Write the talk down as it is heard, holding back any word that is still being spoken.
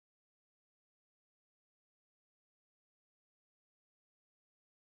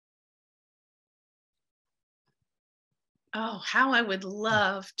Oh, how I would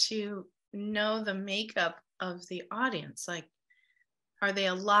love to know the makeup of the audience. Like, are they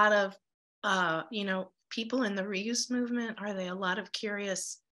a lot of, people in the reuse movement? Are they a lot of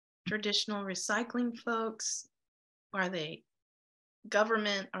curious traditional recycling folks? Are they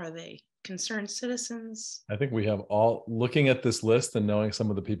government? Are they concerned citizens? I think we have all, looking at this list and knowing some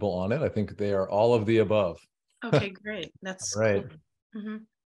of the people on it, I think they are all of the above. Okay, great. That's Right. cool.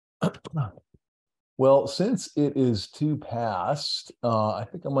 Mhm. Well, since it is 2 past, I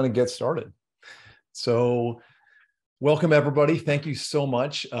think I'm going to get started. So welcome, everybody. Thank you so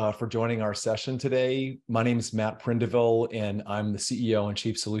much for joining our session today. My name is Matt Prindeville, and I'm the CEO and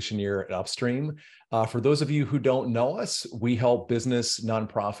Chief Solutioneer at Upstream. For those of you who don't know us, we help business,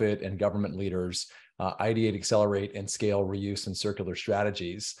 nonprofit, and government leaders ideate, accelerate, and scale reuse and circular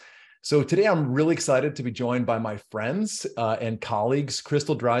strategies. So today I'm really excited to be joined by my friends and colleagues,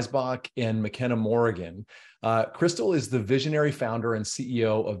 Crystal Dreisbach and McKenna Morrigan. Crystal is the visionary founder and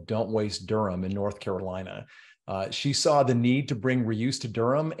CEO of Don't Waste Durham in North Carolina. She saw the need to bring reuse to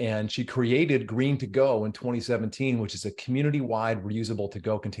Durham, and she created Green to Go in 2017, which is a community-wide reusable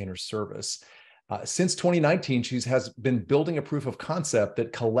to-go container service. Since 2019, she has been building a proof of concept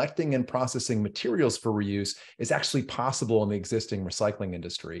that collecting and processing materials for reuse is actually possible in the existing recycling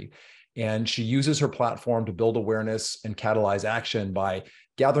industry. And she uses her platform to build awareness and catalyze action by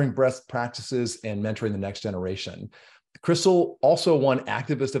gathering best practices and mentoring the next generation. Crystal also won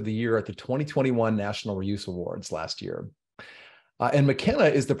Activist of the Year at the 2021 National Reuse Awards last year. And McKenna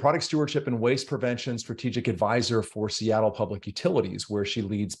is the Product Stewardship and Waste Prevention Strategic Advisor for Seattle Public Utilities, where she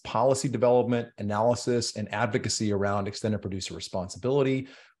leads policy development, analysis, and advocacy around extended producer responsibility,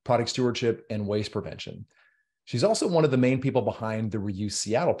 product stewardship, and waste prevention. She's also one of the main people behind the Reuse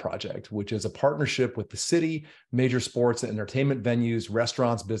Seattle project, which is a partnership with the city, major sports and entertainment venues,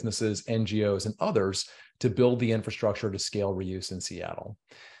 restaurants, businesses, NGOs, and others to build the infrastructure to scale reuse in Seattle.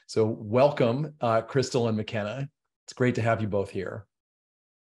 So welcome, Crystal and McKenna. It's great to have you both here.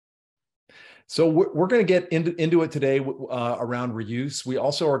 So we're going to get into it today around reuse. We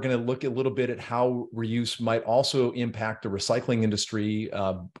also are going to look a little bit at how reuse might also impact the recycling industry.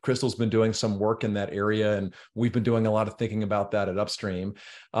 Crystal's been doing some work in that area, and we've been doing a lot of thinking about that at Upstream.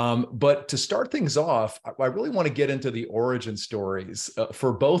 But to start things off, I really want to get into the origin stories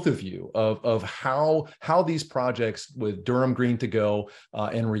for both of you of how these projects with Durham Green to Go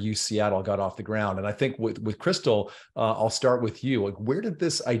and Reuse Seattle got off the ground. And I think with Crystal, I'll start with you. Like, where did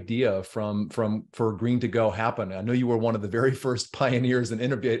this idea for Green to Go happen? I know you were one of the very first pioneers and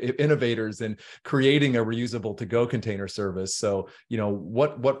innovators in creating a reusable to go container service. So,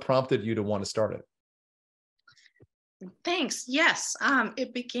 what prompted you to want to start it? Thanks. Yes,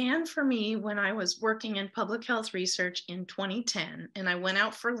 it began for me when I was working in public health research in 2010, and I went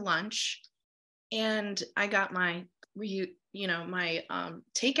out for lunch, and I got my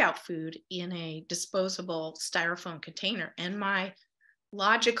takeout food in a disposable styrofoam container, and my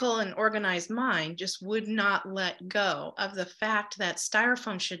logical and organized mind just would not let go of the fact that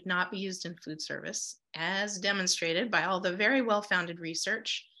styrofoam should not be used in food service, as demonstrated by all the very well-founded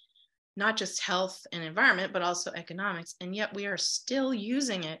research, not just health and environment, but also economics. And yet we are still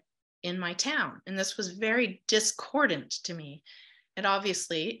using it in my town. And this was very discordant to me. It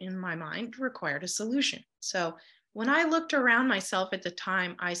obviously, in my mind, required a solution. So when I looked around myself at the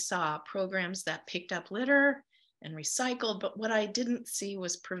time, I saw programs that picked up litter and recycled, but what I didn't see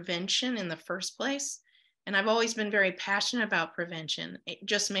was prevention in the first place. And I've always been very passionate about prevention. It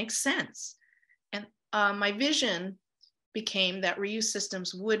just makes sense. And my vision became that reuse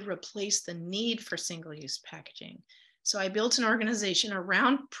systems would replace the need for single-use packaging. So I built an organization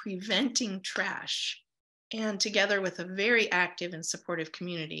around preventing trash. And together with a very active and supportive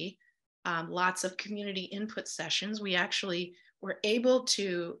community, lots of community input sessions, we actually were able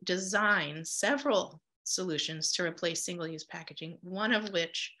to design several solutions to replace single-use packaging, one of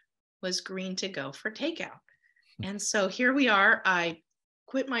which was Green to Go for takeout. And so here we are. I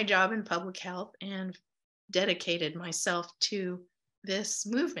quit my job in public health and dedicated myself to this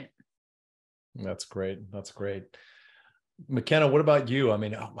movement. That's great. That's great. McKenna, what about you? I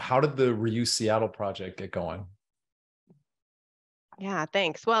mean, how did the Reuse Seattle project get going? Yeah,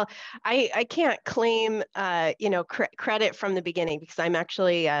 thanks. Well, I can't claim, credit from the beginning because I'm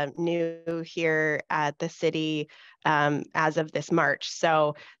actually new here at the city as of this March.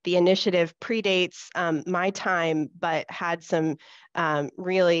 So the initiative predates my time, but had some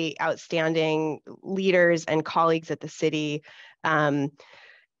really outstanding leaders and colleagues at the city. And,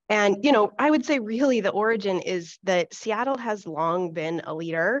 I would say really the origin is that Seattle has long been a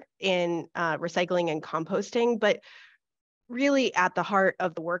leader in recycling and composting, but really at the heart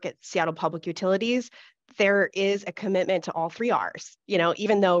of the work at Seattle Public Utilities, there is a commitment to all 3 R's,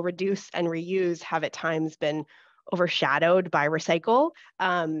 even though reduce and reuse have at times been overshadowed by recycle.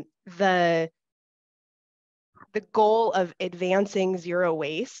 The goal of advancing zero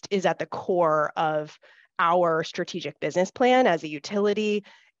waste is at the core of our strategic business plan as a utility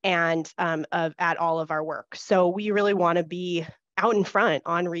and at all of our work. So we really want to be out in front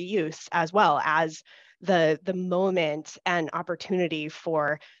on reuse as well as the moment and opportunity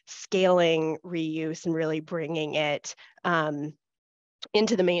for scaling reuse and really bringing it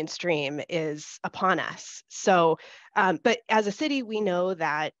into the mainstream is upon us. So, but as a city, we know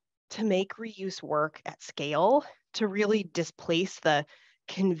that to make reuse work at scale, to really displace the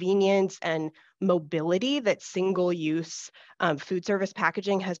convenience and mobility that single-use food service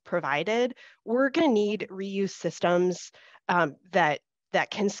packaging has provided, we're going to need reuse systems that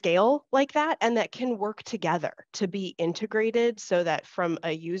can scale like that and that can work together to be integrated so that from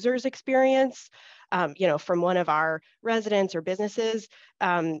a user's experience, from one of our residents or businesses,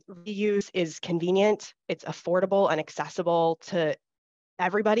 reuse is convenient, it's affordable and accessible to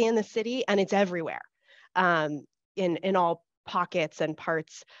everybody in the city, and it's everywhere in all pockets and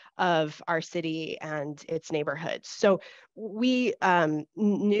parts of our city and its neighborhoods. So we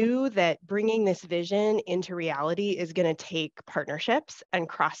knew that bringing this vision into reality is going to take partnerships and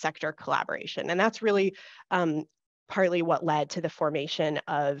cross-sector collaboration. And that's really partly what led to the formation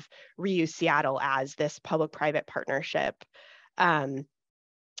of Reuse Seattle as this public-private partnership. And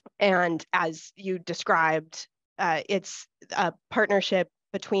as you described, it's a partnership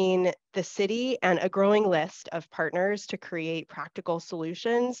between the city and a growing list of partners to create practical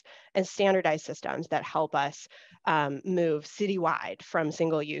solutions and standardized systems that help us move citywide from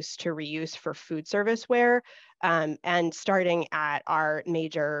single use to reuse for food service ware, and starting at our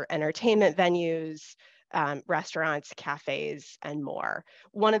major entertainment venues, restaurants, cafes, and more.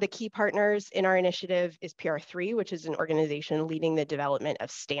 One of the key partners in our initiative is PR3, which is an organization leading the development of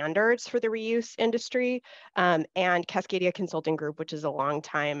standards for the reuse industry, and Cascadia Consulting Group, which is a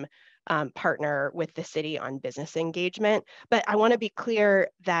longtime partner with the city on business engagement. But I want to be clear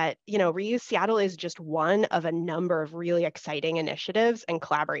that, Reuse Seattle is just one of a number of really exciting initiatives and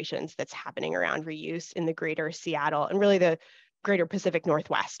collaborations that's happening around reuse in the greater Seattle and really the greater Pacific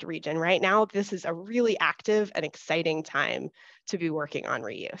Northwest region. Right now, this is a really active and exciting time to be working on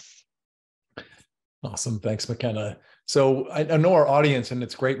reuse. Awesome. Thanks, McKenna. So I know our audience, and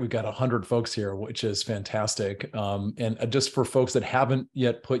it's great. We've got 100 folks here, which is fantastic. And just for folks that haven't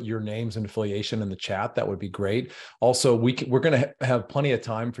yet put your names and affiliation in the chat, that would be great. Also, we're going to have plenty of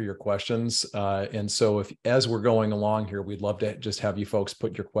time for your questions. And so as we're going along here, we'd love to just have you folks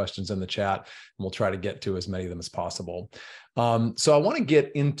put your questions in the chat, and we'll try to get to as many of them as possible. So I want to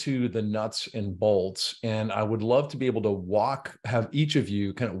get into the nuts and bolts, and I would love to be able to have each of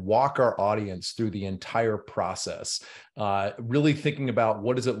you kind of walk our audience through the entire process, really thinking about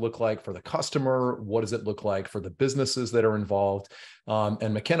what does it look like for the customer? What does it look like for the businesses that are involved?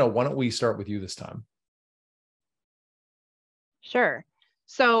 And McKenna, why don't we start with you this time? Sure.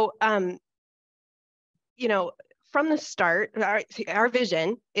 So, from the start, our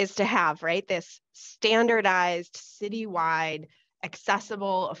vision is to have, this standardized, citywide,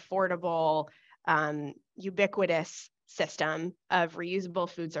 accessible, affordable, ubiquitous system of reusable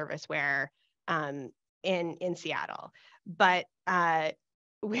food service ware in Seattle. But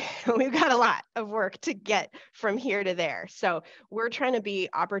we've got a lot of work to get from here to there. So we're trying to be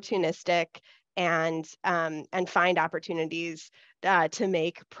opportunistic and find opportunities to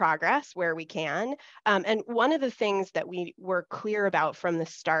make progress where we can. And one of the things that we were clear about from the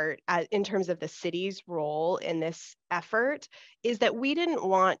start in terms of the city's role in this effort is that we didn't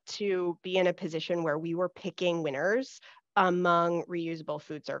want to be in a position where we were picking winners among reusable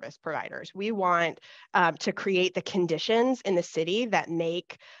food service providers. We want to create the conditions in the city that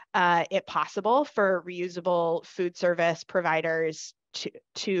make it possible for reusable food service providers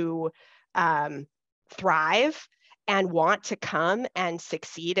to thrive and want to come and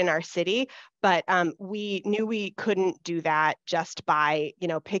succeed in our city. But we knew we couldn't do that just by,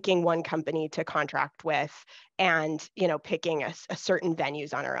 picking one company to contract with and, picking a certain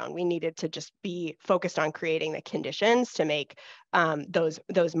venues on our own. We needed to just be focused on creating the conditions to make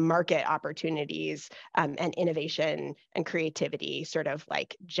those market opportunities and innovation and creativity sort of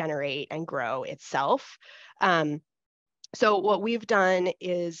like generate and grow itself. So what we've done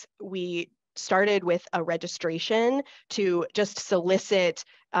is we started with a registration to just solicit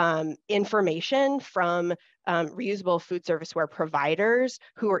information from reusable food service ware providers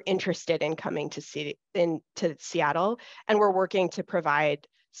who are interested in coming to Seattle. And we're working to provide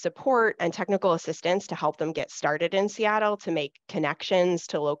support and technical assistance to help them get started in Seattle, to make connections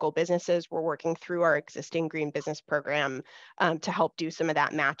to local businesses. We're working through our existing Green Business Program to help do some of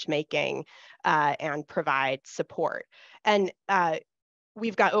that matchmaking and provide support. And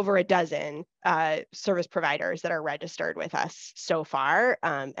we've got over a dozen service providers that are registered with us so far,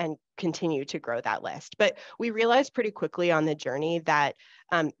 and continue to grow that list. But we realized pretty quickly on the journey that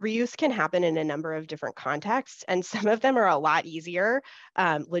reuse can happen in a number of different contexts, and some of them are a lot easier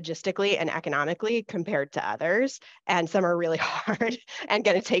logistically and economically compared to others, and some are really hard and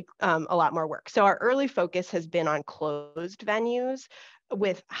going to take a lot more work. So our early focus has been on closed venues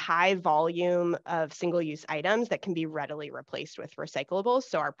with high volume of single-use items that can be readily replaced with recyclables.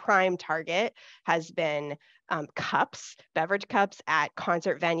 So our prime target has been cups, beverage cups at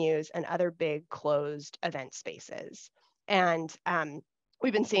concert venues and other big closed event spaces. And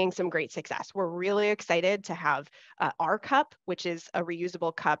we've been seeing some great success. We're really excited to have our cup, which is a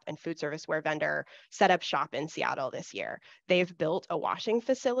reusable cup and food serviceware vendor, set up shop in Seattle this year. They've built a washing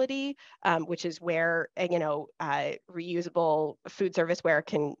facility, which is where reusable food serviceware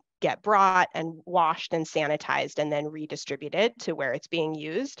can get brought and washed and sanitized and then redistributed to where it's being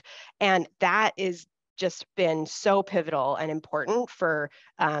used. And that is just been so pivotal and important for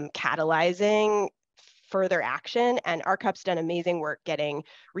catalyzing further action. And our cup's done amazing work getting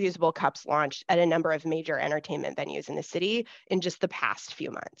reusable cups launched at a number of major entertainment venues in the city in just the past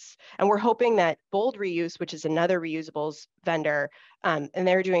few months. And we're hoping that Bold Reuse, which is another reusables vendor, and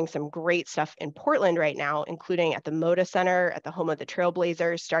they're doing some great stuff in Portland right now, including at the Moda Center, at the home of the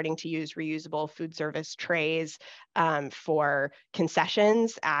Trailblazers, starting to use reusable food service trays for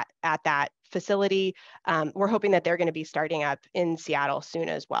concessions at that facility. We're hoping that they're going to be starting up in Seattle soon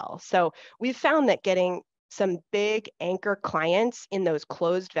as well. So we've found that getting some big anchor clients in those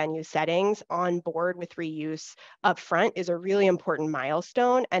closed venue settings on board with reuse upfront is a really important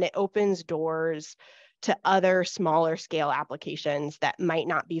milestone, and it opens doors to other smaller scale applications that might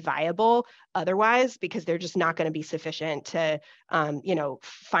not be viable otherwise, because they're just not going to be sufficient to,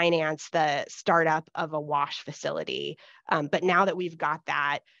 finance the startup of a wash facility. But now that we've got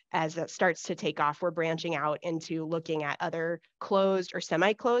that, as it starts to take off, we're branching out into looking at other closed or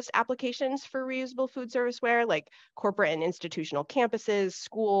semi-closed applications for reusable food serviceware, like corporate and institutional campuses,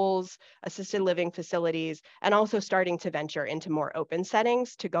 schools, assisted living facilities, and also starting to venture into more open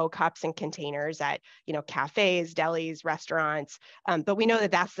settings, to-go cups and containers at, cafes, delis, restaurants. But we know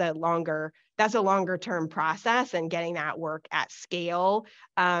that that's a longer term process, and getting that work at scale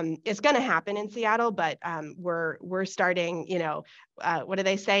is going to happen in Seattle. But we're starting, what do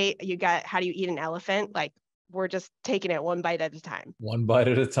they say? How do you eat an elephant? Like, we're just taking it one bite at a time. One bite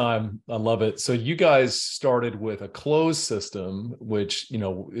at a time. I love it. So you guys started with a closed system, which,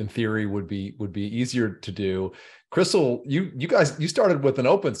 in theory would be easier to do. Crystal, you started with an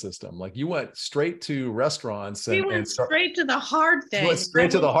open system. Like, you went straight to restaurants and straight to the hard thing. You went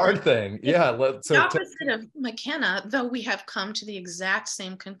straight to the hard thing. Yeah. The opposite of McKenna, though we have come to the exact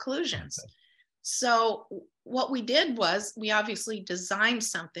same conclusions. Okay. So what we did was we obviously designed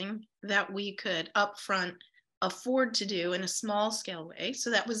something that we could upfront afford to do in a small scale way.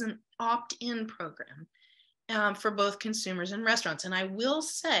 So that was an opt-in program for both consumers and restaurants. And I will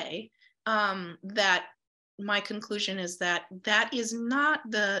say that my conclusion is that that is not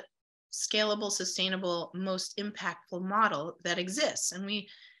the scalable, sustainable, most impactful model that exists. And we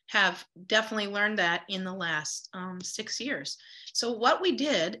have definitely learned that in the last 6 years. So what we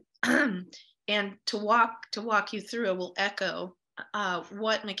did, and to walk you through, I will echo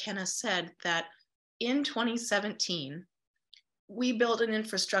what McKenna said, that in 2017, we built an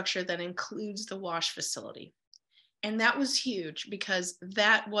infrastructure that includes the wash facility. And that was huge, because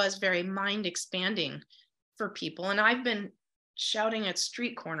that was very mind expanding for people. And I've been shouting at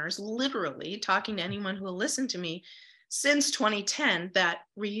street corners, literally talking to anyone who will listen to me, since 2010, that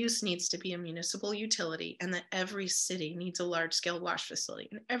reuse needs to be a municipal utility and that every city needs a large scale wash facility.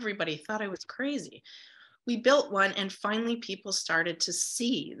 And everybody thought I was crazy. We built one, and finally people started to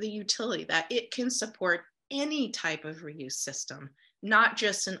see the utility, that it can support any type of reuse system, not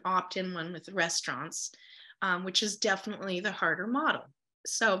just an opt-in one with restaurants, which is definitely the harder model.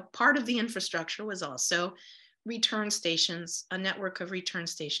 So part of the infrastructure was also return stations, a network of return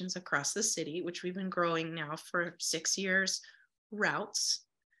stations across the city, which we've been growing now for 6 years, routes,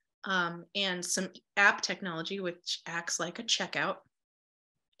 and some app technology, which acts like a checkout.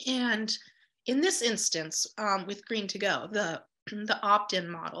 And in this instance, with Green to Go, the opt-in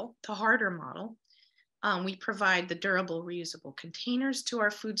model, the harder model, we provide the durable reusable containers to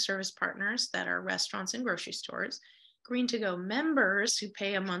our food service partners that are restaurants and grocery stores. Green to Go members who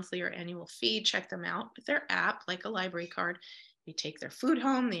pay a monthly or annual fee check them out with their app, like a library card. They take their food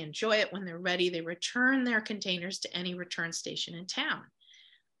home, they enjoy it. When they're ready, they return their containers to any return station in town.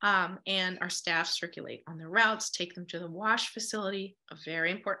 And our staff circulate on the routes, take them to the wash facility, a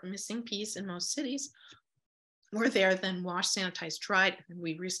very important missing piece in most cities, where they're then washed, sanitized, dried, and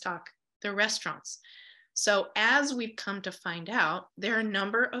we restock the restaurants. So as we've come to find out, there are a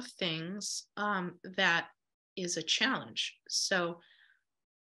number of things that is a challenge. So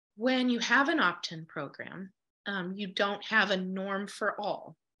when you have an opt-in program, you don't have a norm for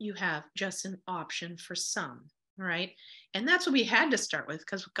all. You have just an option for some, right? And that's what we had to start with,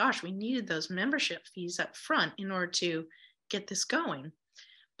 because gosh, we needed those membership fees up front in order to get this going.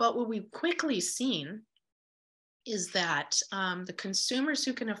 But what we've quickly seen is that the consumers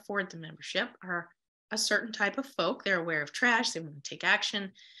who can afford the membership are a certain type of folk. They're aware of trash, they want to take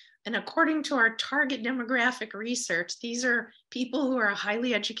action. And according to our target demographic research, these are people who are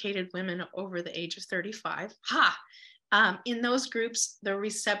highly educated women over the age of 35. In those groups, the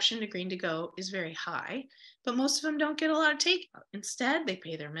reception to Green to Go is very high, but most of them don't get a lot of takeout. Instead, they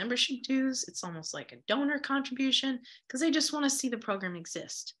pay their membership dues. It's almost like a donor contribution because they just want to see the program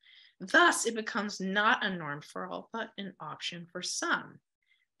exist. Thus, it becomes not a norm for all, but an option for some.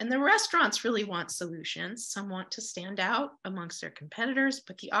 And the restaurants really want solutions. Some want to stand out amongst their competitors,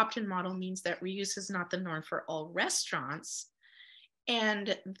 but the opt-in model means that reuse is not the norm for all restaurants.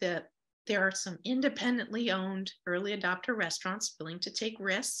 And there are some independently owned early adopter restaurants willing to take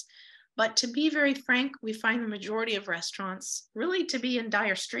risks. But to be very frank, we find the majority of restaurants really to be in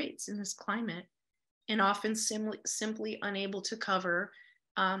dire straits in this climate and often simply unable to cover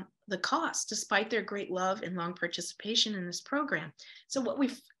the cost, despite their great love and long participation in this program. So what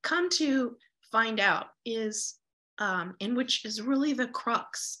we've come to find out is, in which is really the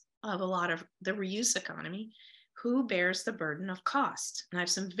crux of a lot of the reuse economy, who bears the burden of cost? And I have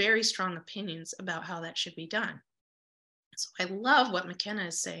some very strong opinions about how that should be done. So I love what McKenna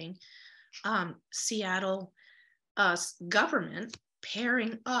is saying. Seattle government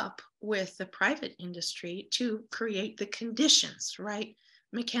pairing up with the private industry to create the conditions, right?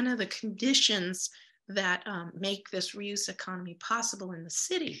 McKenna, the conditions that make this reuse economy possible in the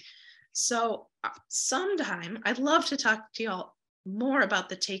city. So sometime I'd love to talk to y'all more about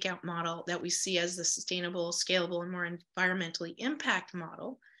the takeout model that we see as the sustainable, scalable, and more environmentally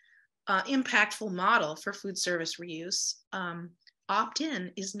impactful model for food service reuse.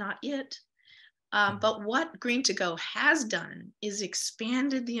 Opt-in is not it. But what Green to Go has done is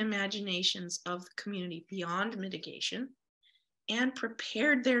expanded the imaginations of the community beyond mitigation and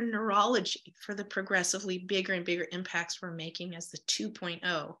prepared their neurology for the progressively bigger and bigger impacts we're making as the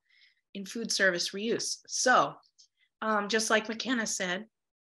 2.0 in food service reuse. So just like McKenna said,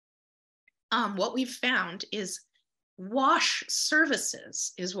 what we've found is wash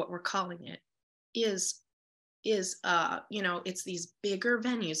services is what we're calling it, is it's these bigger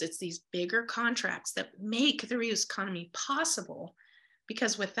venues, it's these bigger contracts that make the reuse economy possible,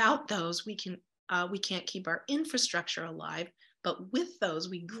 because without those, we can't keep our infrastructure alive. But with those,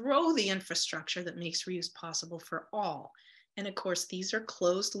 we grow the infrastructure that makes reuse possible for all. And of course, these are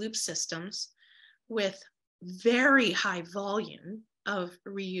closed loop systems with very high volume of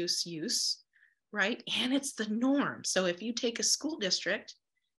reuse use, right? And it's the norm. So if you take a school district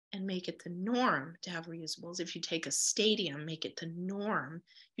and make it the norm to have reusables, if you take a stadium, make it the norm,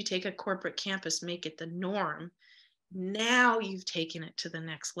 if you take a corporate campus, make it the norm, now you've taken it to the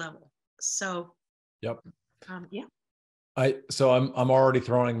next level. So, yep. Yeah. So I'm already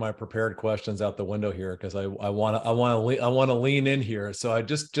throwing my prepared questions out the window here because I want to lean in here. So I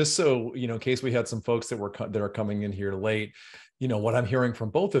just so in case we had some folks that are coming in here late, what I'm hearing from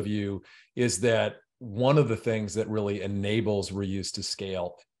both of you is that one of the things that really enables reuse to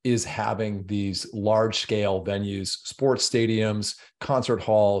scale is having these large scale venues, sports stadiums, concert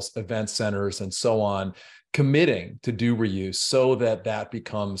halls, event centers, and so on, committing to do reuse so that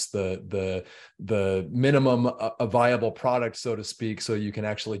becomes the minimum a viable product, so to speak, so you can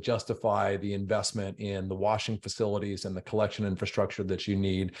actually justify the investment in the washing facilities and the collection infrastructure that you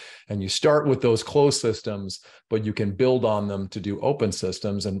need. And you start with those closed systems, but you can build on them to do open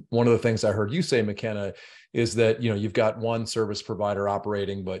systems. And one of the things I heard you say, McKenna, is that you've got one service provider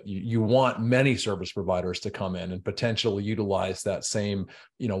operating, but you want many service providers to come in and potentially utilize that same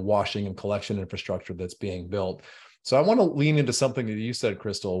washing and collection infrastructure that's being built. So I want to lean into something that you said,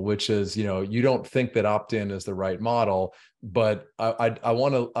 Crystal, which is you don't think that opt-in is the right model, but I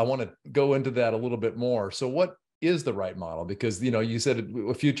want to go into that a little bit more. So what is the right model? Because you said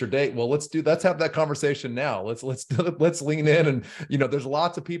a future date. Well, let's have that conversation now. Let's lean in, and there's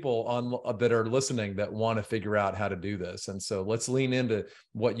lots of people that are listening that want to figure out how to do this, and so let's lean into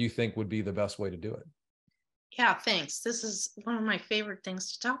what you think would be the best way to do it. Yeah, thanks. This is one of my favorite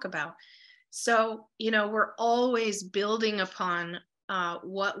things to talk about. So, we're always building upon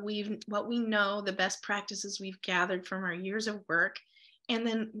what we know, the best practices we've gathered from our years of work, and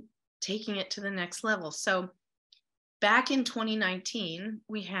then taking it to the next level. So back in 2019,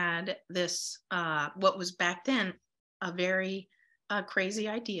 we had this, what was back then a very crazy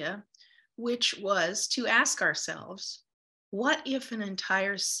idea, which was to ask ourselves, what if an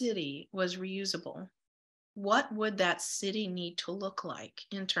entire city was reusable? What would that city need to look like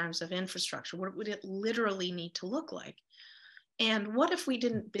in terms of infrastructure? What would it literally need to look like? And what if we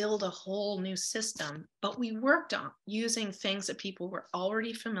didn't build a whole new system, but we worked on using things that people were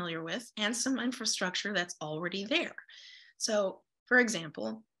already familiar with and some infrastructure that's already there? So, for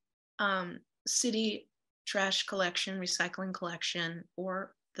example, city trash collection, recycling collection,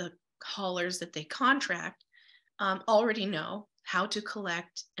 or the haulers that they contract already know how to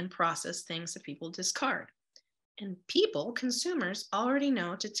collect and process things that people discard. And people, consumers, already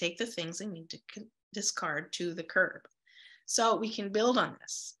know to take the things they need to discard to the curb. So we can build on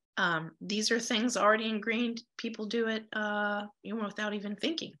this. These are things already ingrained. People do it without even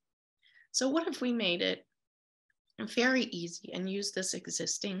thinking. So what if we made it very easy and use this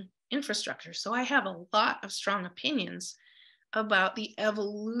existing infrastructure? So I have a lot of strong opinions about the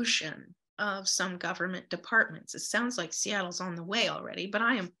evolution of some government departments. It sounds like Seattle's on the way already, but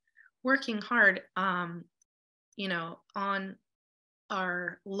I am working hard on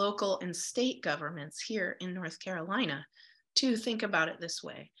our local and state governments here in North Carolina to think about it this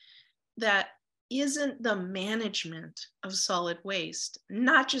way. That isn't the management of solid waste,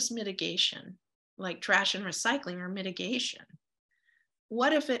 not just mitigation, like trash and recycling or mitigation.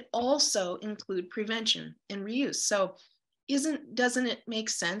 What if it also include prevention and reuse? So doesn't it make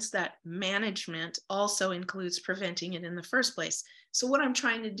sense that management also includes preventing it in the first place? So what I'm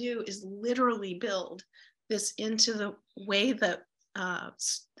trying to do is literally build this into the way that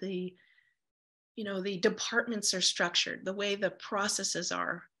the departments are structured, the way the processes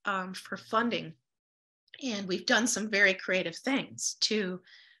are for funding. And we've done some very creative things to,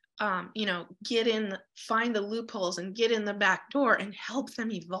 find the loopholes and get in the back door and help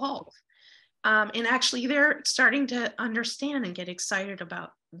them evolve. And actually they're starting to understand and get excited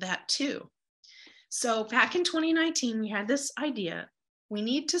about that too. So back in 2019, we had this idea. We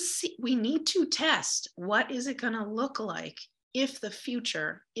need to test what is it going to look like if the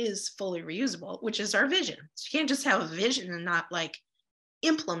future is fully reusable, which is our vision. So you can't just have a vision and not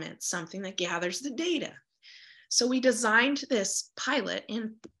implement something that gathers the data. So we designed this pilot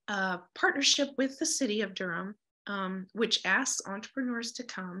in partnership with the city of Durham, which asks entrepreneurs to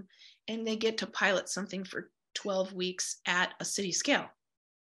come and they get to pilot something for 12 weeks at a city scale.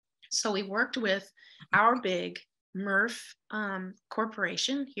 So we worked with our big MRF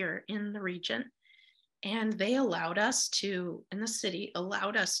corporation here in the region, and they allowed us to, and the city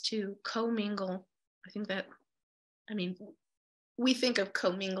allowed us to commingle. We think of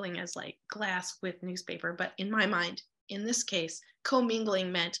commingling as like glass with newspaper, but in my mind, in this case,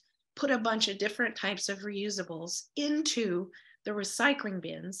 commingling meant put a bunch of different types of reusables into the recycling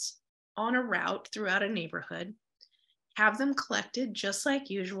bins on a route throughout a neighborhood, have them collected just like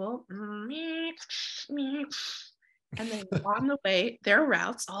usual, and then on the way, their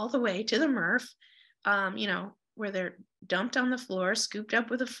routes all the way to the MRF, where they're dumped on the floor, scooped up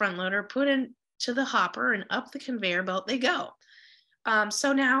with a front loader, put into the hopper, and up the conveyor belt they go.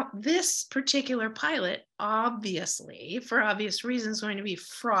 So now this particular pilot, obviously, for obvious reasons, is going to be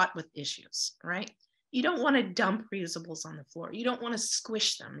fraught with issues, right? You don't want to dump reusables on the floor. You don't want to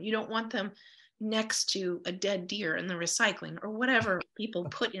squish them. You don't want them next to a dead deer in the recycling or whatever people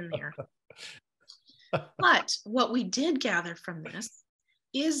put in there. But what we did gather from this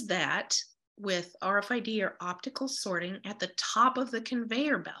is that with RFID or optical sorting at the top of the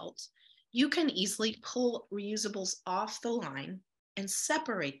conveyor belt, you can easily pull reusables off the line and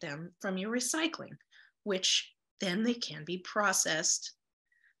separate them from your recycling, which then they can be processed,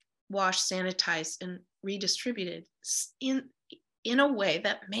 washed, sanitized, and redistributed in a way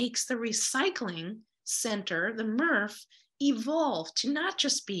that makes the recycling center, the MRF, evolve to not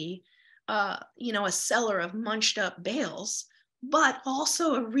just be a seller of munched up bales, but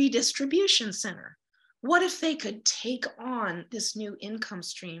also a redistribution center. What if they could take on this new income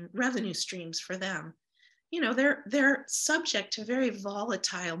stream, revenue streams for them? They're subject to very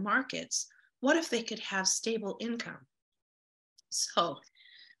volatile markets. What if they could have stable income? So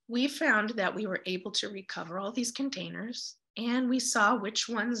we found that we were able to recover all these containers, and we saw which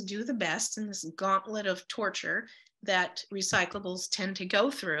ones do the best in this gauntlet of torture that recyclables tend to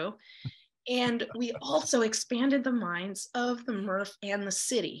go through. And we also expanded the minds of the MRF and the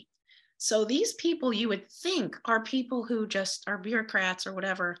city. So these people you would think are people who just are bureaucrats or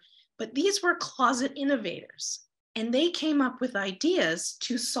whatever, but these were closet innovators. And they came up with ideas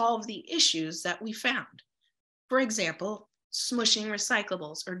to solve the issues that we found. For example, smushing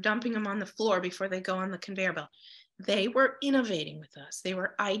recyclables or dumping them on the floor before they go on the conveyor belt. They were innovating with us. They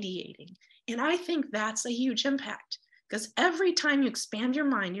were ideating. And I think that's a huge impact, because every time you expand your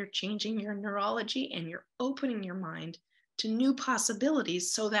mind, you're changing your neurology and you're opening your mind to new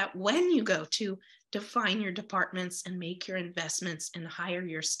possibilities, so that when you go to define your departments and make your investments and hire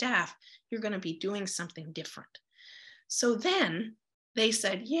your staff, you're going to be doing something different. So then they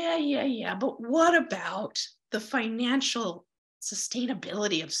said, yeah, but what about the financial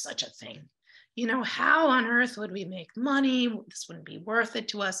sustainability of such a thing? You know, how on earth would we make money? This wouldn't be worth it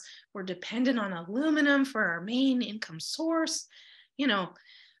to us. We're dependent on aluminum for our main income source, you know.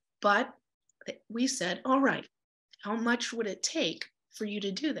 But we said, all right, how much would it take for you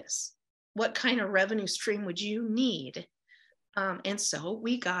to do this? What kind of revenue stream would you need? And so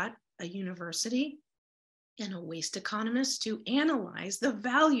we got a university and a waste economist to analyze the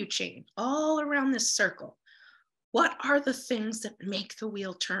value chain all around this circle. What are the things that make the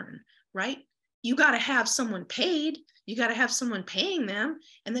wheel turn, right? You got to have someone paid, you got to have someone paying them,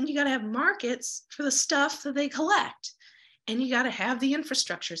 and then you got to have markets for the stuff that they collect, and you got to have the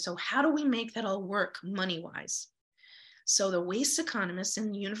infrastructure. So how do we make that all work money-wise? So the waste economists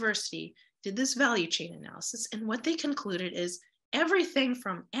in the university did this value chain analysis, and what they concluded is everything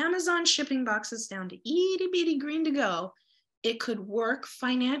from Amazon shipping boxes down to itty bitty green to go, it could work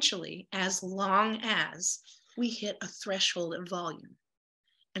financially as long as we hit a threshold of volume.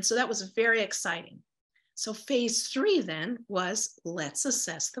 And so that was very exciting. So phase 3 then was, let's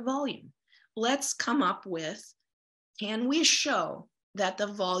assess the volume. Let's come up with, can we show that the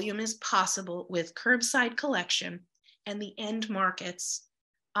volume is possible with curbside collection and the end markets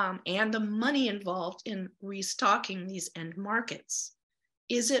and the money involved in restocking these end markets?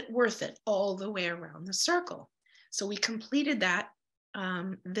 Is it worth it all the way around the circle? So we completed that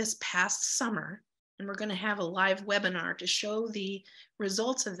this past summer, and we're going to have a live webinar to show the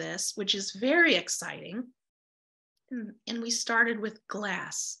results of this, which is very exciting. And we started with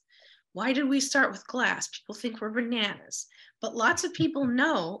glass. Why did we start with glass? People think we're bananas, but lots of people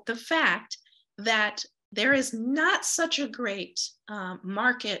know the fact that there is not such a great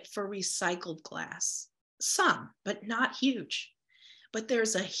market for recycled glass. Some, but not huge. But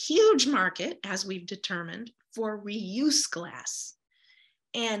there's a huge market, as we've determined, for reuse glass.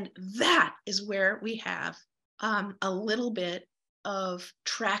 And that is where we have a little bit of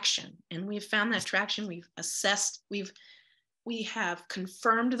traction. And we've found that traction. We've assessed, we have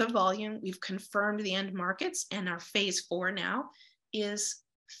confirmed the volume, we've confirmed the end markets, and our phase 4 now is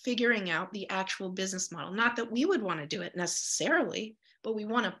figuring out the actual business model. Not that we would want to do it necessarily, but we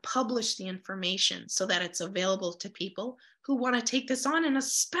want to publish the information so that it's available to people who want to take this on, and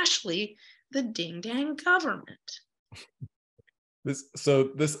especially the ding-dang government.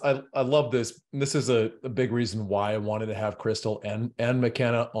 I love this. This is a big reason why I wanted to have Crystal and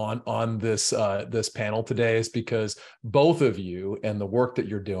McKenna on this panel today, is because both of you and the work that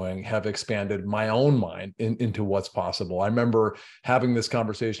you're doing have expanded my own mind into what's possible. I remember having this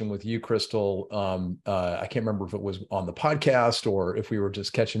conversation with you, Crystal. I can't remember if it was on the podcast or if we were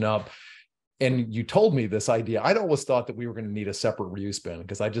just catching up. And you told me this idea. I'd always thought that we were going to need a separate reuse bin,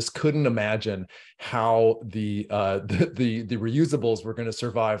 because I just couldn't imagine how the reusables were going to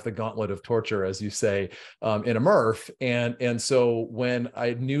survive the gauntlet of torture, as you say, in a MRF. And so when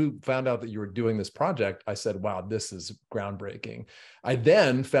I found out that you were doing this project, I said, wow, this is groundbreaking. I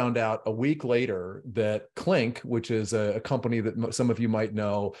then found out a week later that Clink, which is a company that some of you might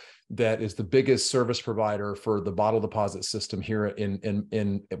know, that is the biggest service provider for the bottle deposit system here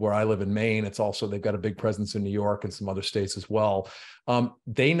in where I live in Maine. It's also, they've got a big presence in New York and some other states as well.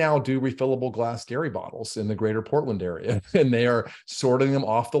 They now do refillable glass dairy bottles in the greater Portland area, and they are sorting them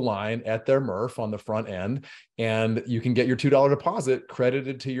off the line at their MRF on the front end. And you can get your $2 deposit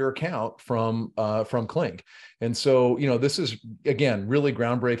credited to your account from Clink. And so, you know, this is, again, really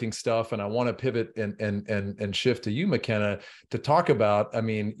groundbreaking stuff. And I want to pivot and shift to you, McKenna, to talk about, I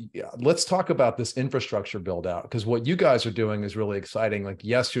mean, let's talk about this infrastructure build out, because what you guys are doing is really exciting. Like,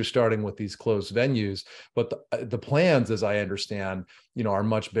 yes, you're starting with these closed venues, but the plans, as I understand, you know, are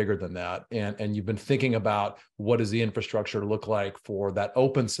much bigger than that. And you've been thinking about what does the infrastructure look like for that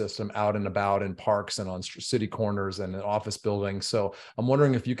open system out and about in parks and on city corners and in office buildings. So I'm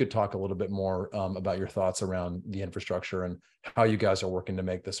wondering if you could talk a little bit more about your thoughts around the infrastructure and how you guys are working to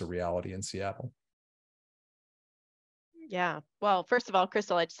make this a reality in Seattle. Yeah. Well, first of all,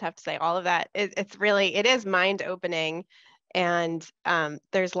 Crystal, I just have to say all of that. It is mind opening. And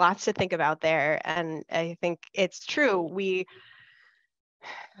there's lots to think about there. And I think it's true.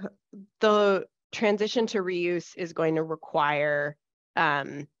 The transition to reuse is going to require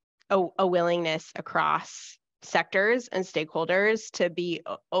a willingness across sectors and stakeholders to be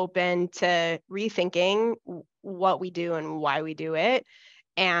open to rethinking what we do and why we do it.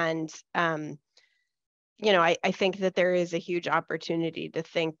 And I think that there is a huge opportunity to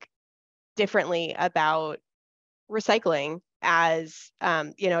think differently about recycling as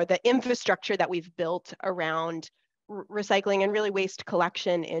the infrastructure that we've built around recycling and really waste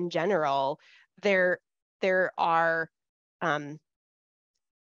collection in general. There are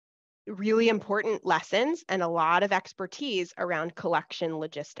really important lessons and a lot of expertise around collection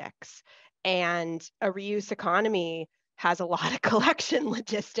logistics, and a reuse economy has a lot of collection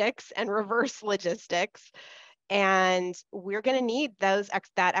logistics and reverse logistics, and we're going to need that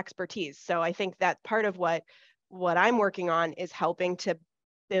expertise. So I think that part of what I'm working on is helping to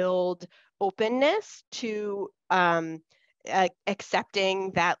build openness to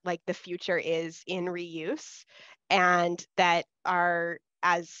accepting that like the future is in reuse, and that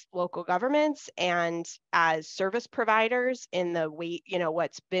as local governments and as service providers in the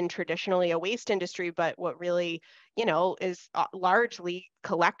what's been traditionally a waste industry, but what really is largely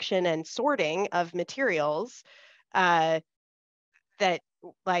collection and sorting of materials, that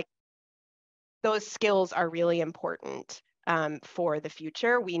like those skills are really important for the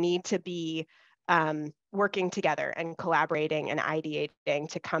future. We need to be working together and collaborating and ideating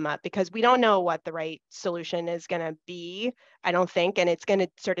to come up, because we don't know what the right solution is going to be, I don't think, and it's going to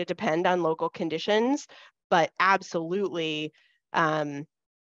sort of depend on local conditions, but absolutely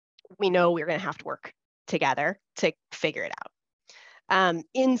we know we're going to have to work together to figure it out.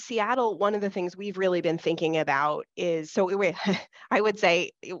 In Seattle, one of the things we've really been thinking about is, I would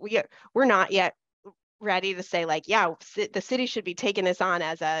say we're not yet ready to say like, yeah, the city should be taking this on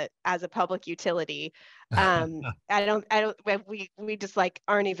as a public utility. We just like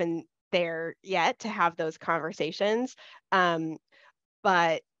aren't even there yet to have those conversations.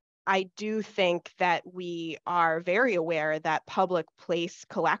 But I do think that we are very aware that public place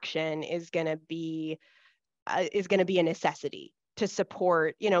collection is going to be a necessity to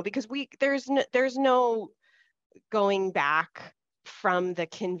support, because there's no going back from the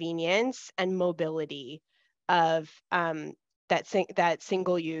convenience and mobility of that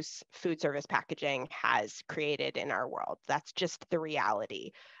single-use food service packaging has created in our world. That's just the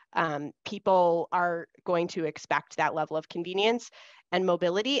reality. People are going to expect that level of convenience and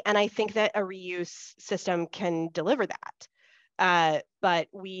mobility, and I think that a reuse system can deliver that. But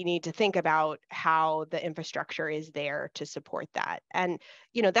we need to think about how the infrastructure is there to support that. And,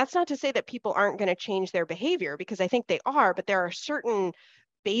 that's not to say that people aren't going to change their behavior, because I think they are, but there are certain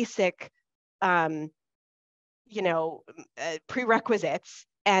basic, prerequisites,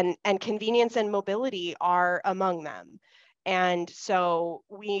 and convenience and mobility are among them. And so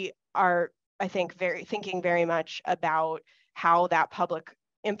we are, I think, thinking very much about how that public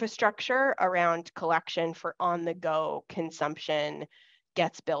infrastructure around collection for on-the-go consumption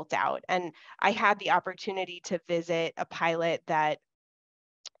gets built out. And I had the opportunity to visit a pilot that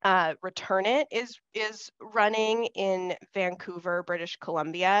Return It is running in Vancouver, British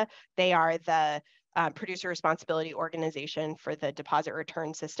Columbia. They are the producer responsibility organization for the deposit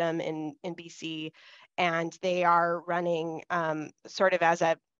return system in BC. And they are running sort of as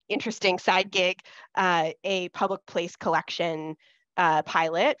a interesting side gig, a public place collection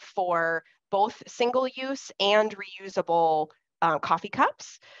pilot for both single use and reusable coffee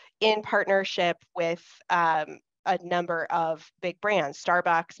cups, in partnership with a number of big brands.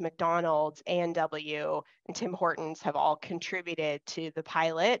 Starbucks, McDonald's, A&W, and Tim Hortons have all contributed to the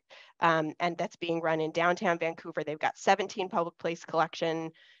pilot, and that's being run in downtown Vancouver. They've got 17 public place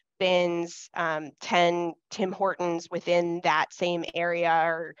collection bins, 10 Tim Hortons within that same area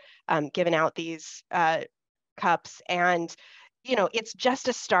are giving out these cups. And it's just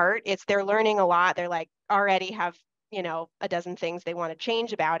a start. They're learning a lot. They're like already have a dozen things they want to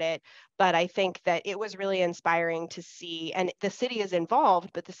change about it. But I think that it was really inspiring to see, and the city is involved,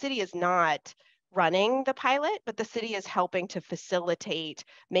 but the city is not running the pilot, but the city is helping to facilitate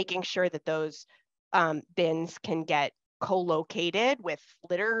making sure that those bins can get co-located with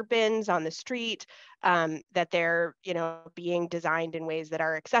litter bins on the street, that they're being designed in ways that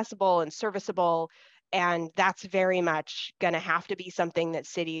are accessible and serviceable. And that's very much going to have to be something that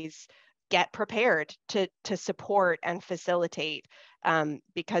cities get prepared to support and facilitate,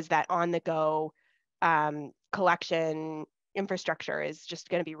 because that on-the-go collection infrastructure is just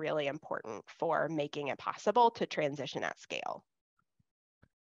going to be really important for making it possible to transition at scale.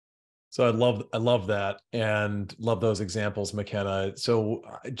 So I love that and love those examples, McKenna. So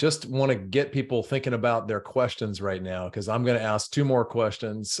I just want to get people thinking about their questions right now, because I'm going to ask two more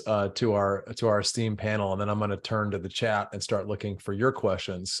questions to our esteemed panel, and then I'm going to turn to the chat and start looking for your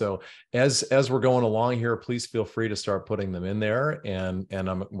questions. So as we're going along here, please feel free to start putting them in there, and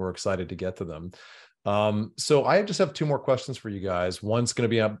we're excited to get to them. So I just have two more questions for you guys. One's going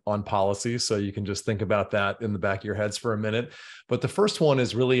to be on policy, so you can just think about that in the back of your heads for a minute. But the first one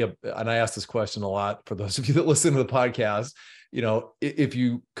is really, and I ask this question a lot for those of you that listen to the podcast, if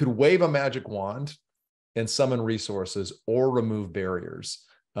you could wave a magic wand and summon resources or remove barriers,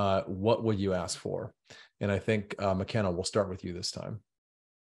 what would you ask for? And I think, McKenna, we'll start with you this time.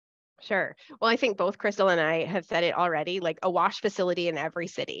 Sure. Well, I think both Crystal and I have said it already, like a wash facility in every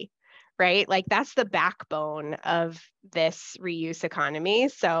city, right? Like that's the backbone of this reuse economy.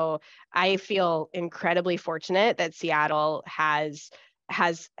 So I feel incredibly fortunate that Seattle has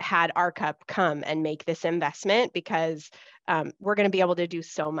had RCUP come and make this investment, because we're going to be able to do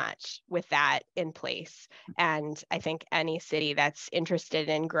so much with that in place. And I think any city that's interested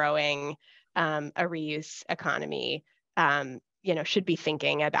in growing a reuse economy, should be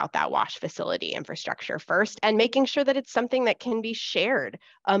thinking about that wash facility infrastructure first, and making sure that it's something that can be shared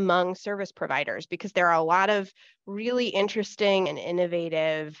among service providers, because there are a lot of really interesting and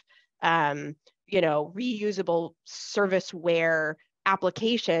innovative, reusable serviceware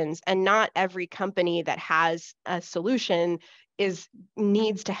applications, and not every company that has a solution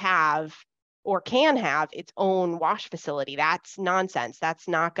needs to have or can have its own wash facility. That's nonsense. That's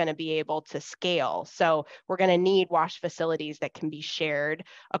not going to be able to scale. So we're going to need wash facilities that can be shared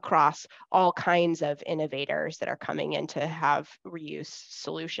across all kinds of innovators that are coming in to have reuse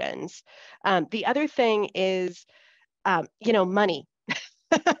solutions. The other thing is, money.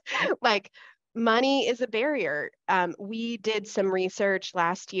 Like, money is a barrier. We did some research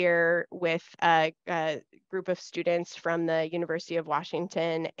last year with a group of students from the University of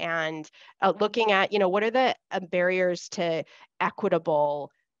Washington, and looking at, what are the barriers to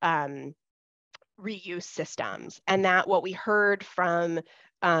equitable reuse systems. And that what we heard from,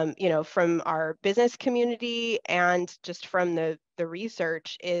 from our business community and just from the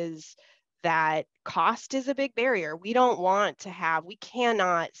research is that cost is a big barrier. We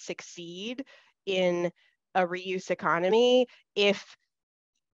cannot succeed in a reuse economy if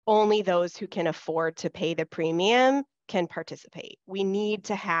only those who can afford to pay the premium can participate. We need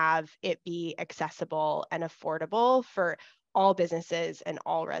to have it be accessible and affordable for all businesses and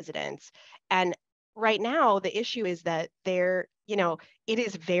all residents. And right now, the issue is that it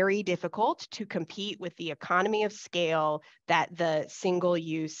is very difficult to compete with the economy of scale that the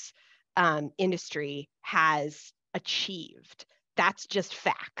single-use industry has achieved. That's just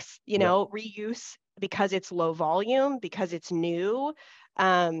facts. Reuse, because it's low volume, because it's new,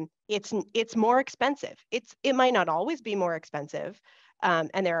 it's more expensive. It might not always be more expensive,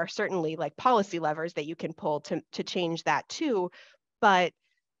 and there are certainly like policy levers that you can pull to change that too. But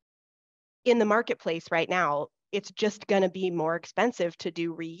in the marketplace right now, it's just going to be more expensive to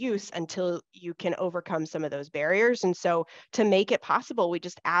do reuse until you can overcome some of those barriers. And so to make it possible, we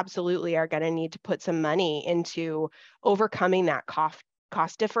just absolutely are going to need to put some money into overcoming that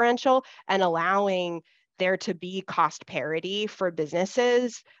cost differential and allowing there to be cost parity for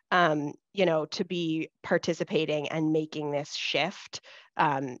businesses, to be participating and making this shift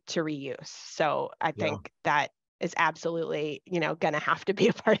to reuse. So I think that is absolutely, going to have to be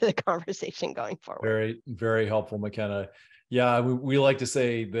a part of the conversation going forward. Very, very helpful, McKenna. Yeah, we like to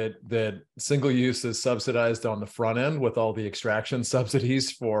say that single use is subsidized on the front end with all the extraction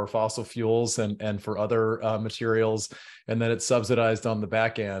subsidies for fossil fuels and for other materials, and then it's subsidized on the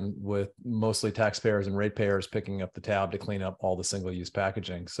back end with mostly taxpayers and ratepayers picking up the tab to clean up all the single use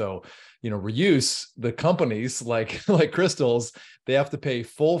packaging. So, reuse, the companies like Crystal's, they have to pay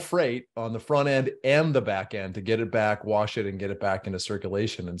full freight on the front end and the back end to get it back, wash it, and get it back into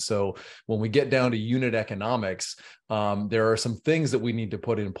circulation. And so when we get down to unit economics, there are some things that we need to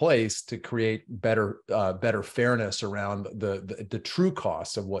put in place to create better fairness around the true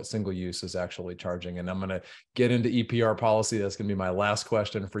costs of what single use is actually charging. And I'm going to get into EPR policy. That's going to be my last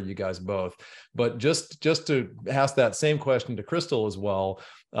question for you guys both. But just to ask that same question to Crystal as well,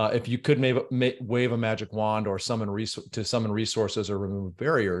 if you could wave a magic wand or summon resources or remove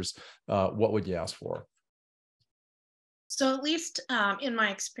barriers, what would you ask for? So at least in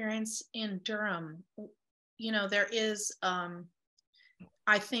my experience in Durham, there is, I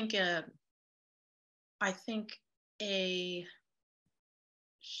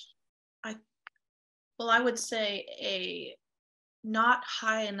would say a not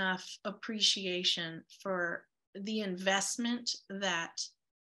high enough appreciation for the investment that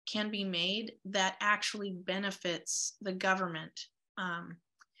can be made that actually benefits the government.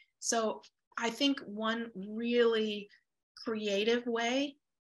 So I think one really creative way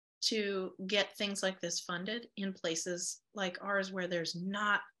to get things like this funded in places like ours where there's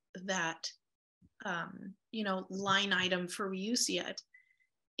not that line item for reuse yet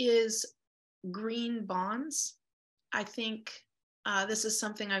is green bonds. I think this is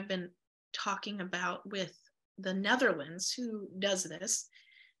something I've been talking about with the Netherlands, who does this.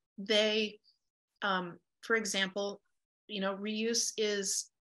 They, for example, reuse is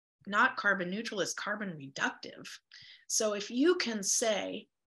not carbon neutral, it's carbon reductive. So if you can say,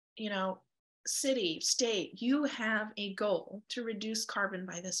 city, state, you have a goal to reduce carbon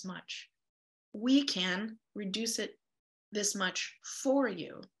by this much, we can reduce it this much for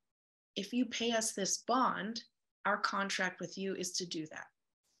you. If you pay us this bond, our contract with you is to do that.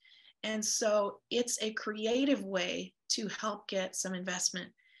 And so it's a creative way to help get some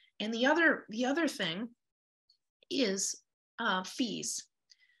investment. And the other thing is fees.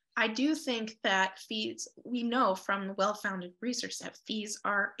 I do think that fees, we know from well-founded research that fees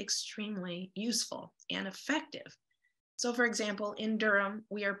are extremely useful and effective. So for example, in Durham,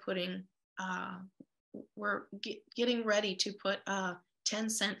 we are putting, we're getting ready to put a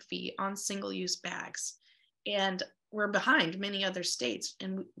 10-cent fee on single-use bags. And we're behind many other states.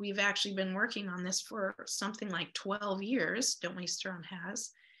 And we've actually been working on this for something like 12 years. Don't Waste Durham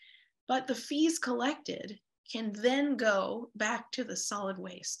has. But the fees collected can then go back to the solid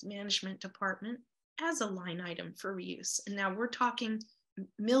waste management department as a line item for reuse. And now we're talking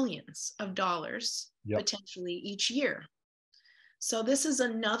millions of dollars potentially each year. So this is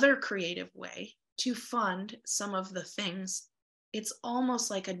another creative way to fund some of the things. It's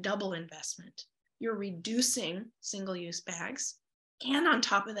almost like a double investment. You're reducing single-use bags, and on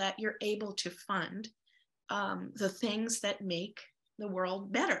top of that, you're able to fund the things that make the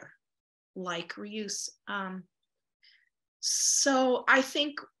world better, like reuse. So I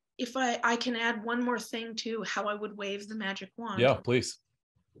think if I can add one more thing to how I would wave the magic wand. Yeah, please.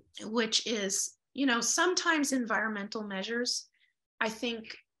 Which is, sometimes environmental measures, I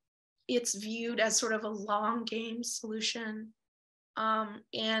think it's viewed as sort of a long game solution.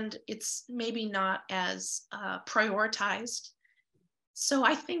 And it's maybe not as prioritized. So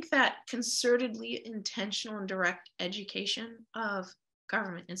I think that concertedly intentional and direct education of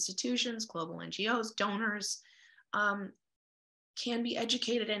government institutions, global NGOs, donors can be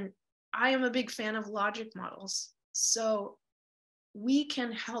educated. And I am a big fan of logic models. So we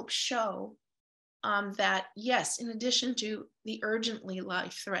can help show that, yes, in addition to the urgently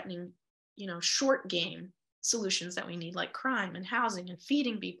life-threatening, short game solutions that we need, like crime and housing and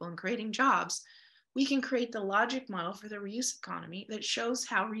feeding people and creating jobs, we can create the logic model for the reuse economy that shows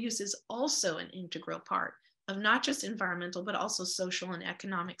how reuse is also an integral part of not just environmental, but also social and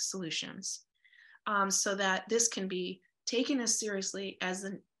economic solutions, so that this can be taken as seriously as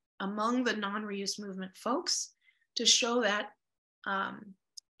among the non-reuse movement folks, to show that,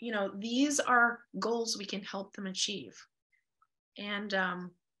 these are goals we can help them achieve. And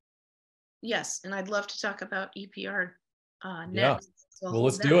yes, and I'd love to talk about EPR next. Yeah. So well,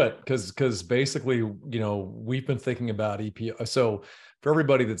 let's do it, because basically, we've been thinking about EPR. So for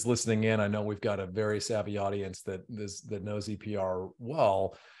everybody that's listening in, I know we've got a very savvy audience that knows EPR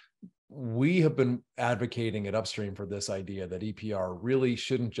well. We have been advocating at Upstream for this idea that EPR really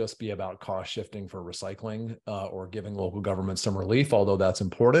shouldn't just be about cost shifting for recycling or giving local governments some relief, although that's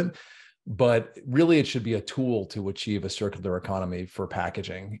important. But really, it should be a tool to achieve a circular economy for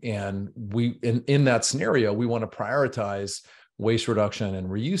packaging. And in that scenario, we want to prioritize waste reduction and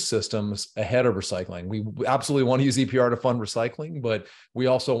reuse systems ahead of recycling. We absolutely want to use EPR to fund recycling, but we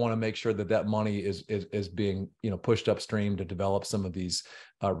also want to make sure that money is being pushed upstream to develop some of these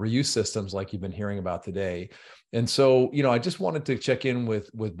reuse systems like you've been hearing about today. And so, I just wanted to check in with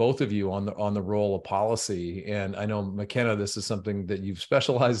both of you on the role of policy. And I know, McKenna, this is something that you've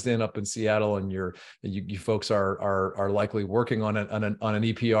specialized in up in Seattle, and you folks are likely working on an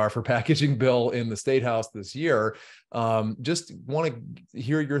EPR for packaging bill in the State House this year. Just want to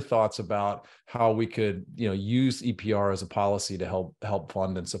hear your thoughts about how we could, use EPR as a policy to help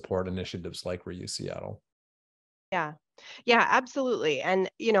fund and support initiatives like Reuse Seattle. Yeah, absolutely. And,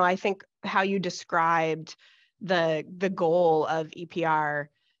 I think how you described the goal of EPR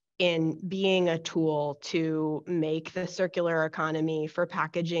in being a tool to make the circular economy for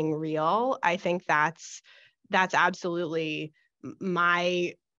packaging real, I think that's absolutely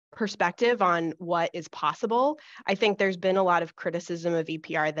my perspective on what is possible. I think there's been a lot of criticism of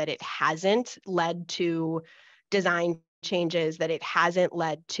EPR that it hasn't led to design changes, that it hasn't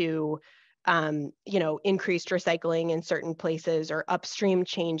led to increased recycling in certain places or upstream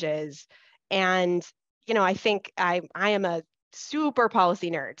changes. And, I think I am a super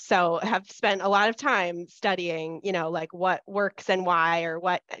policy nerd. So have spent a lot of time studying, like what works and why, or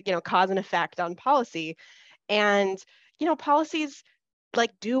what, cause and effect on policy. And, policies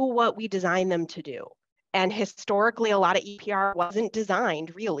like do what we design them to do. And historically, a lot of EPR wasn't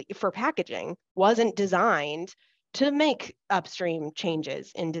designed really for packaging, wasn't designed to make upstream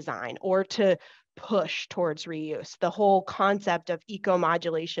changes in design or to push towards reuse. The whole concept of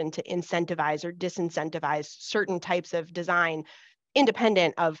eco-modulation to incentivize or disincentivize certain types of design,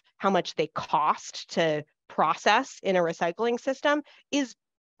 independent of how much they cost to process in a recycling system, is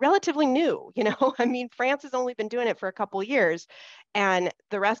relatively new. I mean, France has only been doing it for a couple of years, and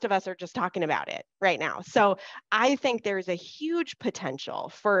the rest of us are just talking about it right now. So I think there's a huge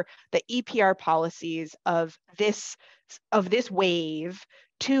potential for the EPR policies of this wave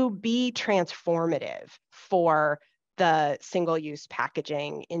to be transformative for the single-use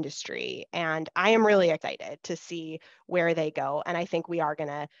packaging industry. And I am really excited to see where they go. And I think we are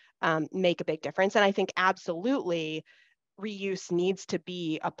going to make a big difference. And I think absolutely reuse needs to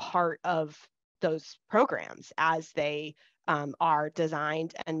be a part of those programs as they are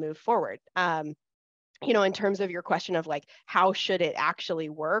designed and move forward. In terms of your question of like, how should it actually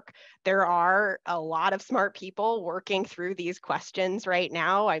work? There are a lot of smart people working through these questions right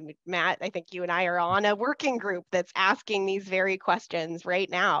now. Matt, I think you and I are on a working group that's asking these very questions right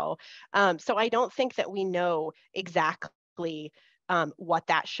now. So I don't think that we know exactly what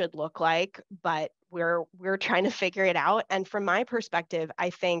that should look like, but we're trying to figure it out. And from my perspective, I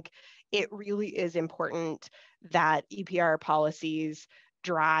think it really is important that EPR policies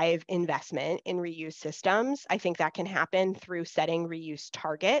drive investment in reuse systems. I think that can happen through setting reuse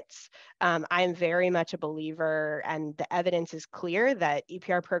targets. I'm very much a believer, and the evidence is clear that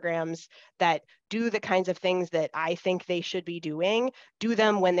EPR programs that do the kinds of things that I think they should be doing, do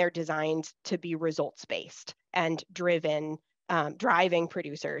them when they're designed to be results-based and driving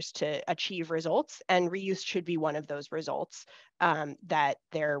producers to achieve results. And reuse should be one of those results that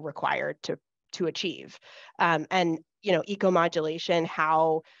they're required to achieve. And eco-modulation,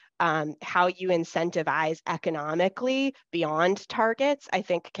 how you incentivize economically beyond targets, I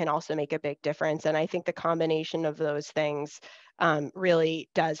think can also make a big difference. And I think the combination of those things really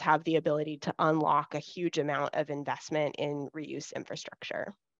does have the ability to unlock a huge amount of investment in reuse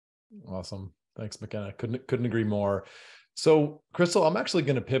infrastructure. Awesome. Thanks, McKenna. Couldn't agree more. So, Crystal, I'm actually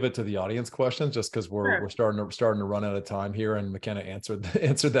going to pivot to the audience questions just because we're starting to run out of time here, and McKenna answered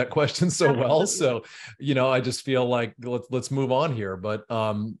that question so well. So, I just feel like let's move on here. But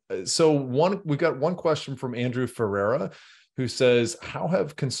we've got one question from Andrew Ferreira, who says, how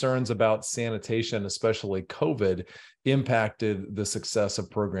have concerns about sanitation, especially COVID, impacted the success of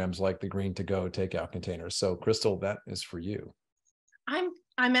programs like the Green to Go takeout containers? So, Crystal, that is for you.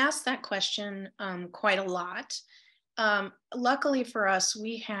 I'm asked that question quite a lot. Luckily for us,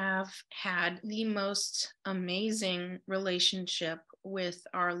 we have had the most amazing relationship with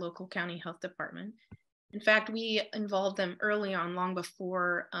our local county health department. In fact, we involved them early on, long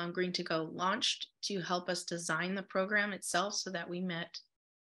before Green to Go launched, to help us design the program itself so that we met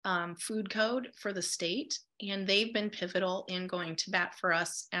food code for the state. And they've been pivotal in going to bat for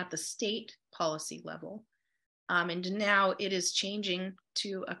us at the state policy level. And now it is changing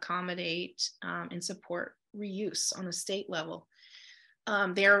to accommodate and support reuse on a state level.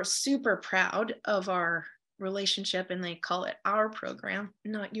 They're super proud of our relationship, and they call it our program,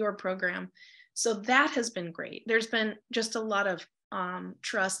 not your program. So that has been great. There's been just a lot of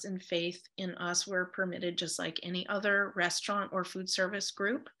trust and faith in us. We're permitted just like any other restaurant or food service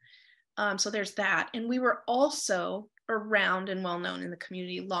group. So there's that. And we were also around and well known in the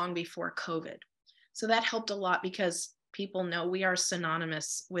community long before COVID. So that helped a lot because people know we are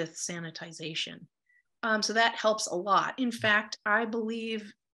synonymous with sanitization. So that helps a lot. In fact, I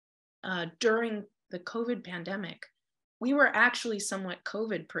believe during the COVID pandemic, we were actually somewhat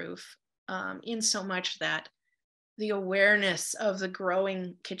COVID proof in so much that the awareness of the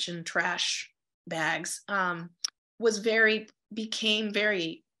growing kitchen trash bags became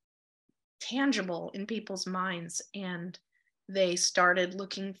very tangible in people's minds, and they started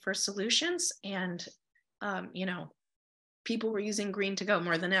looking for solutions, and people were using Green to Go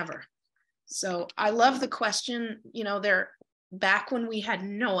more than ever. So I love the question. They're back when we had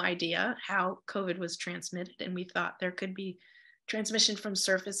no idea how COVID was transmitted, and we thought there could be transmission from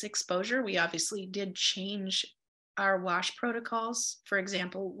surface exposure. We obviously did change our wash protocols. For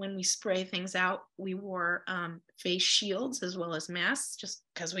example, when we spray things out, we wore face shields as well as masks, just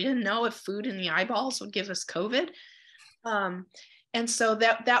because we didn't know if food in the eyeballs would give us COVID. And so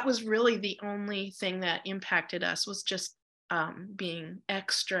that was really the only thing that impacted us, was just being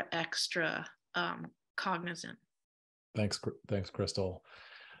extra cognizant. Thanks, Crystal.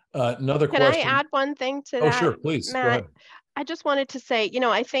 Another Can question. I add one thing to Oh, that, sure, please, Matt? go ahead. I just wanted to say, you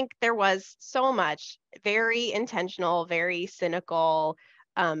know, I think there was so much very intentional, very cynical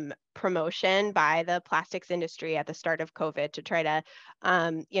promotion by the plastics industry at the start of COVID to try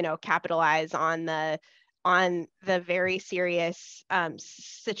to, you know, capitalize on the very serious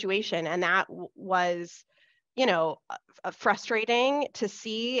situation. And that was, you know, frustrating to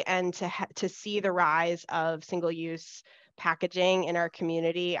see, and to see the rise of single-use packaging in our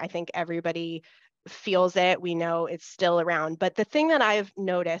community. I think everybody feels it. We know it's still around. But the thing that I've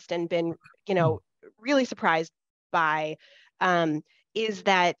noticed and been, you know, really surprised by is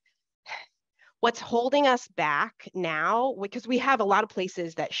that what's holding us back now, because we have a lot of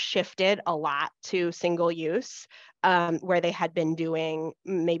places that shifted a lot to single use, where they had been doing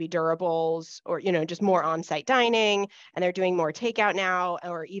maybe durables or, you know, just more on-site dining, and they're doing more takeout now,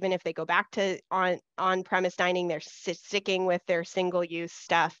 or even if they go back to on-premise dining, they're sticking with their single use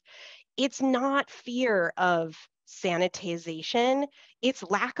stuff. It's not fear of sanitization, it's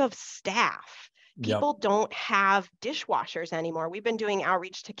lack of staff. People don't have dishwashers anymore. We've been doing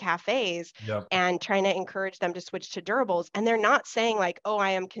outreach to cafes and trying to encourage them to switch to durables. And they're not saying like, oh,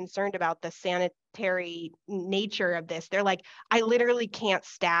 I am concerned about the sanitary nature of this. They're like, I literally can't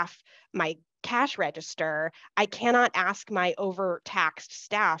staff my cash register. I cannot ask my overtaxed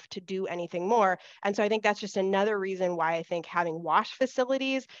staff to do anything more. And so I think that's just another reason why I think having wash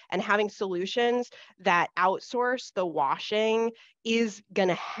facilities and having solutions that outsource the washing is going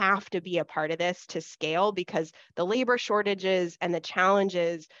to have to be a part of this to scale, because the labor shortages and the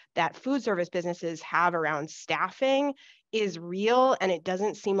challenges that food service businesses have around staffing is real, and it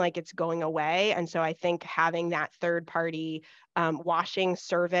doesn't seem like it's going away. And so I think having that third party washing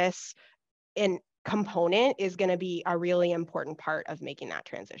service and component is going to be a really important part of making that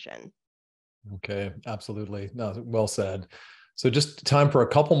transition. Okay, absolutely. No, well said. So just time for a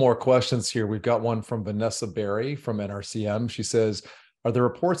couple more questions here. We've got one from Vanessa Berry from NRCM. She says, are there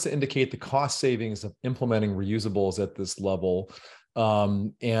reports that indicate the cost savings of implementing reusables at this level?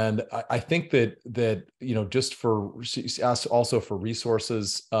 And I think that you know, just for, she asked also for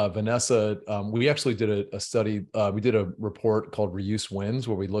resources, Vanessa, we actually did a study, we did a report called Reuse Wins,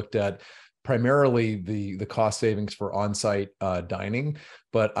 where we looked at primarily the cost savings for on-site dining.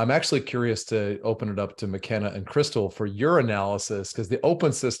 But I'm actually curious to open it up to McKenna and Crystal for your analysis, because the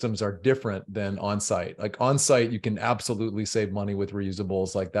open systems are different than on-site. Like on-site, you can absolutely save money with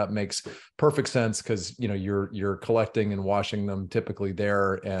reusables. Like that makes perfect sense, because you know you're collecting and washing them typically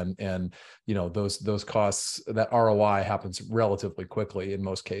there, and you know those costs, that ROI happens relatively quickly in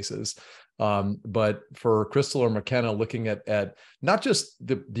most cases. But for Crystal or McKenna, looking at not just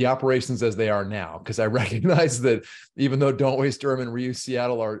the operations as they are now, because I recognize that even though Don't Waste Durham and Reuse Seattle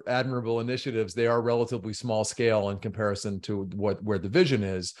are admirable initiatives, they are relatively small scale in comparison to where the vision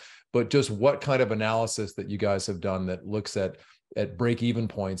is. But just what kind of analysis that you guys have done that looks at break-even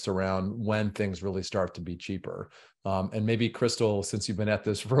points around when things really start to be cheaper. And maybe Crystal, since you've been at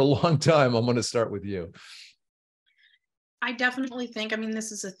this for a long time, I'm going to start with you. I definitely think, I mean,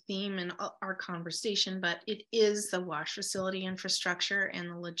 this is a theme in our conversation, but it is the wash facility infrastructure and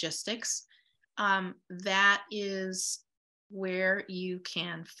the logistics. That is where you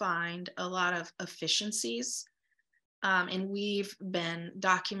can find a lot of efficiencies. And we've been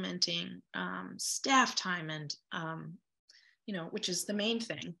documenting staff time and, you know, which is the main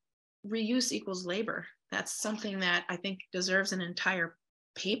thing. Reuse equals labor. That's something that I think deserves an entire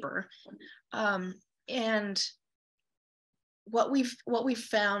paper. And what we've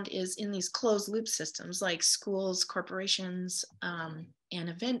found is in these closed loop systems like schools, corporations, and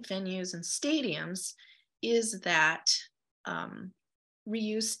event venues and stadiums, is that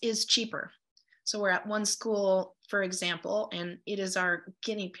reuse is cheaper. So we're at one school, for example, and it is our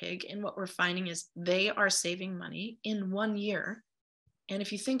guinea pig. And what we're finding is they are saving money in 1 year. And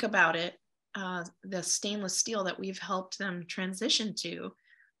if you think about it, the stainless steel that we've helped them transition to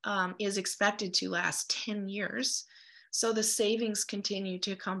is expected to last 10 years. So the savings continue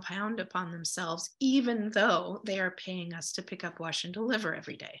to compound upon themselves, even though they are paying us to pick up, wash, and deliver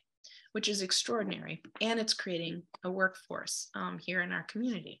every day, which is extraordinary. And it's creating a workforce here in our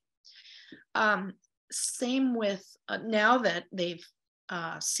community. Same with now that they've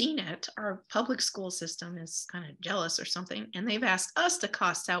seen it, our public school system is kind of jealous or something, and they've asked us to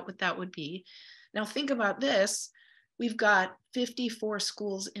cost out what that would be. Now think about this. We've got 54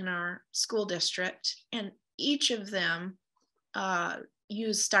 schools in our school district, and each of them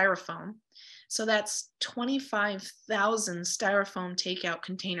use styrofoam. So that's 25,000 styrofoam takeout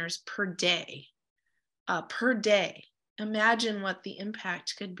containers per day. Imagine what the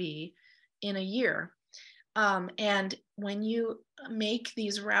impact could be in a year. And when you make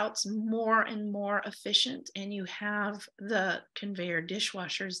these routes more and more efficient, and you have the conveyor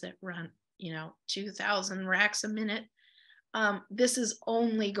dishwashers that run, 2,000 racks a minute, this is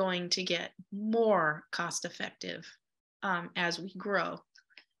only going to get more cost effective as we grow.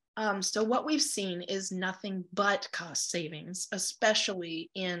 So what we've seen is nothing but cost savings, especially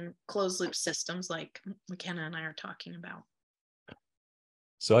in closed loop systems like McKenna and I are talking about.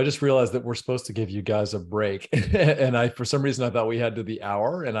 So I just realized that we're supposed to give you guys a break. And for some reason, I thought we had to the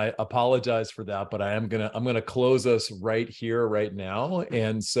hour, and I apologize for that, but I'm going to close us right here, right now.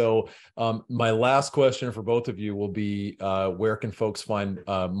 And so my last question for both of you will be, where can folks find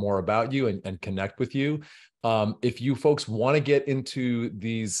more about you and connect with you? If you folks want to get into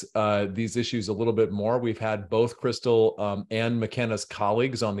these issues a little bit more, we've had both Crystal and McKenna's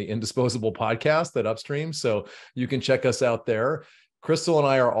colleagues on the Indisposable podcast at Upstream. So you can check us out there. Crystal and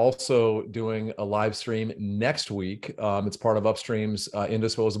I are also doing a live stream next week. It's part of Upstream's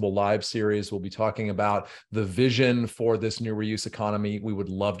Indisposable Live series. We'll be talking about the vision for this new reuse economy. We would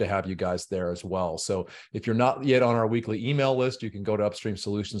love to have you guys there as well. So if you're not yet on our weekly email list, you can go to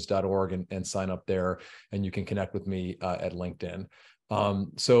upstreamsolutions.org and sign up there, and you can connect with me at LinkedIn.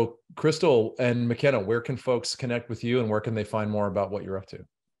 So Crystal and McKenna, where can folks connect with you, and where can they find more about what you're up to?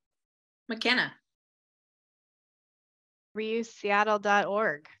 McKenna.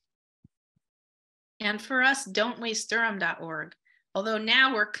 ReuseSeattle.org. And for us, don'twasteDurham.org. Although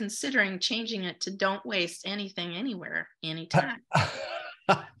now we're considering changing it to Don't Waste Anything Anywhere, Anytime.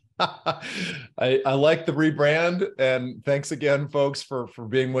 I like the rebrand, and thanks again, folks, for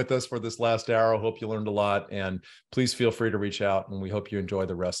being with us for this last hour. I hope you learned a lot, and please feel free to reach out, and we hope you enjoy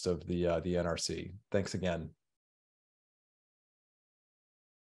the rest of the NRC. Thanks again.